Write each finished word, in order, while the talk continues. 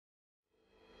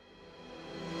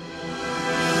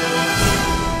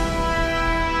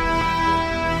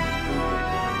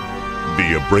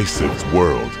The abrasives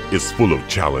world is full of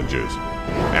challenges,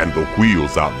 and the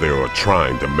wheels out there are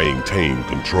trying to maintain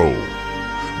control.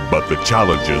 But the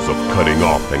challenges of cutting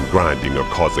off and grinding are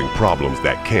causing problems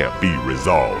that can't be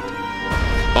resolved.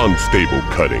 Unstable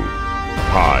cutting,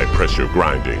 high pressure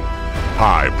grinding,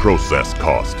 high process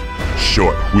cost,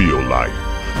 short wheel life,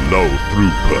 low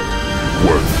throughput,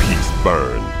 workpiece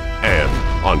burn, and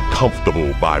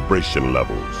uncomfortable vibration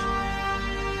levels.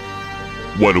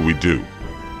 What do?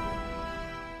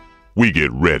 We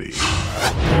get ready.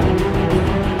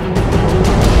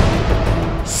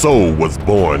 So was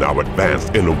born our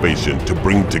advanced innovation to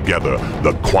bring together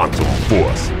the quantum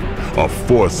force, a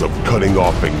force of cutting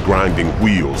off and grinding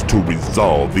wheels to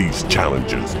resolve these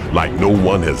challenges like no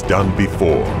one has done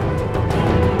before.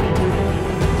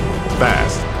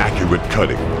 Fast, accurate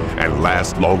cutting, and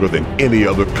last longer than any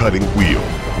other cutting wheel,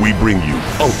 we bring you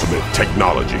ultimate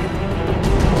technology.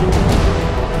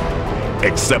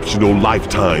 Exceptional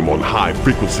lifetime on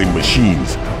high-frequency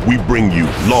machines, we bring you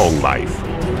long life.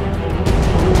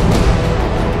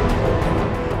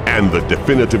 And the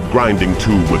definitive grinding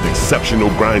tool with exceptional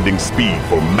grinding speed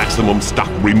for maximum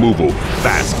stock removal,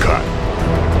 fast cut.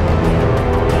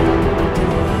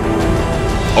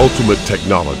 Ultimate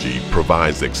technology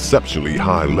provides exceptionally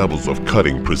high levels of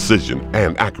cutting precision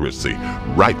and accuracy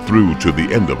right through to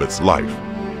the end of its life.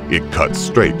 It cuts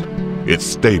straight, it's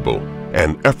stable,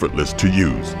 and effortless to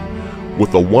use.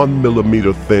 With a 1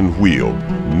 millimeter thin wheel,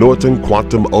 Norton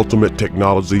Quantum Ultimate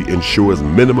Technology ensures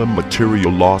minimum material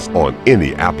loss on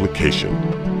any application.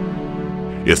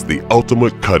 It's the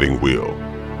ultimate cutting wheel.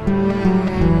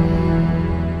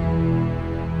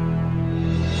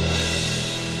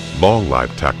 Long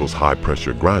life tackles high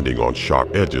pressure grinding on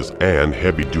sharp edges and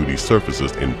heavy duty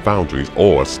surfaces in foundries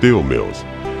or steel mills.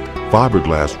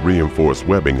 Fiberglass reinforced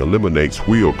webbing eliminates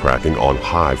wheel cracking on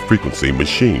high-frequency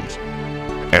machines.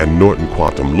 And Norton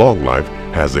Quantum Long Life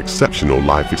has exceptional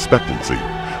life expectancy,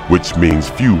 which means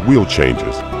few wheel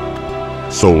changes,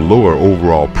 so lower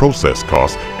overall process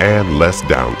costs and less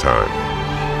downtime.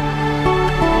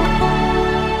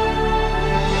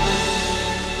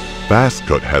 Fast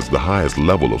Cut has the highest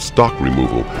level of stock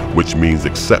removal, which means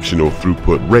exceptional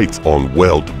throughput rates on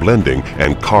weld blending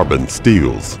and carbon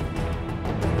steels.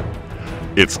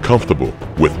 It's comfortable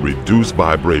with reduced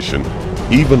vibration,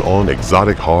 even on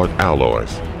exotic hard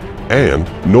alloys. And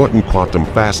Norton Quantum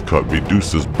Fast Cut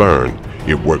reduces burn.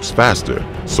 It works faster,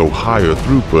 so higher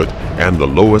throughput and the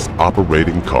lowest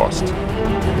operating cost.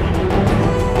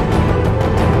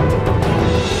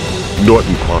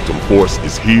 Norton Quantum Force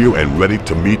is here and ready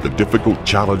to meet the difficult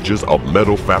challenges of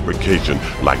metal fabrication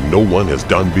like no one has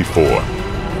done before.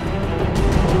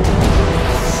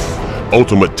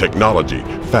 Ultimate technology,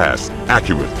 fast,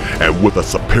 accurate, and with a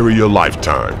superior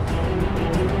lifetime.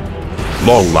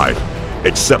 Long life,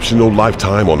 exceptional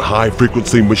lifetime on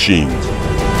high-frequency machines.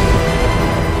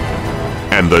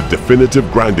 And the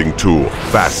definitive grinding tool,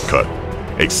 Fast Cut,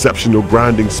 exceptional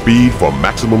grinding speed for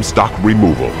maximum stock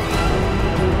removal.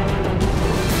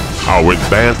 Our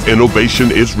advanced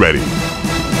innovation is ready.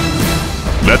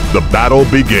 Let the battle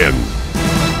begin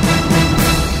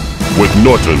with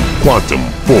Norton Quantum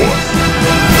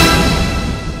Force.